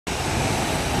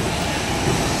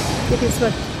It is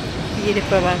what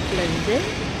beautiful about London.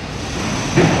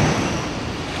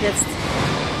 That's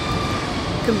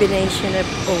combination of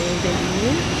old and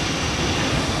new.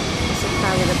 There's a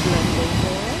Tower of London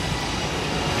there.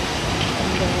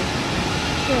 And then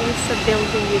there's a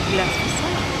building with glass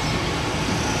facades.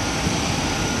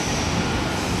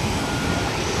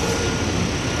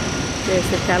 There's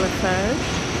the telephone.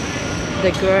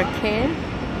 The Gherkin.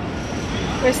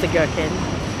 Where's the Gherkin?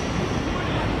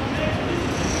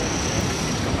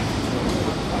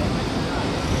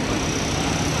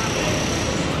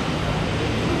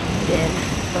 Then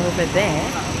over there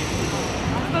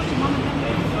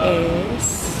is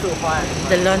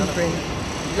the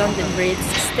London Bridge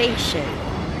Station.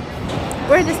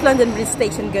 Where does London Bridge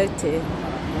Station go to?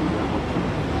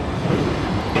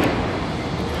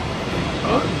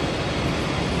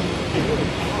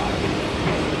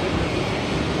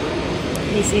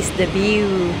 This is the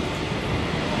view.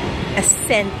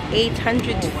 Ascend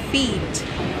 800 feet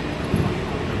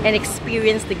and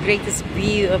experience the greatest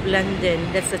view of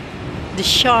London. That's the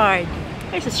Shard.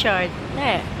 Where's the Shard?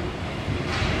 There.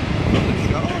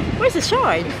 Where's the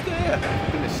Shard? It's there.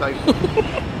 In the safe.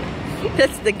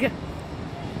 That's the guy.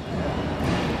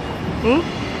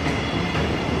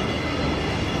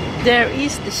 There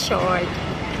is the Shard.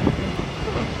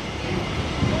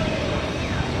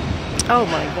 Oh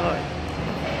my God.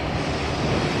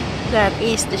 That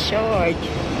is the Shard.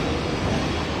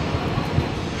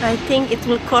 I think it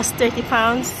will cost £30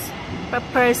 per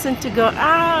person to go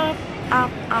up,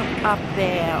 up, up, up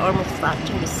there, almost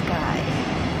touching the sky.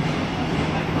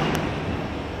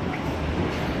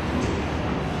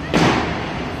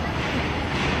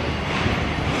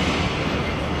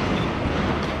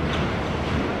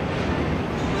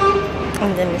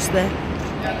 And then it's the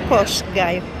Posh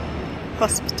Guy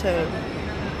Hospital.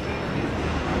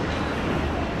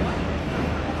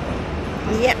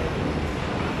 Yep.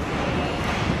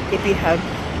 If you have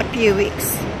a few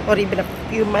weeks or even a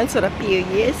few months or a few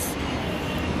years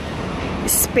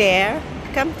spare,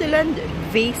 come to London,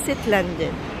 visit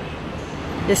London.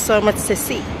 There's so much to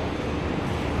see.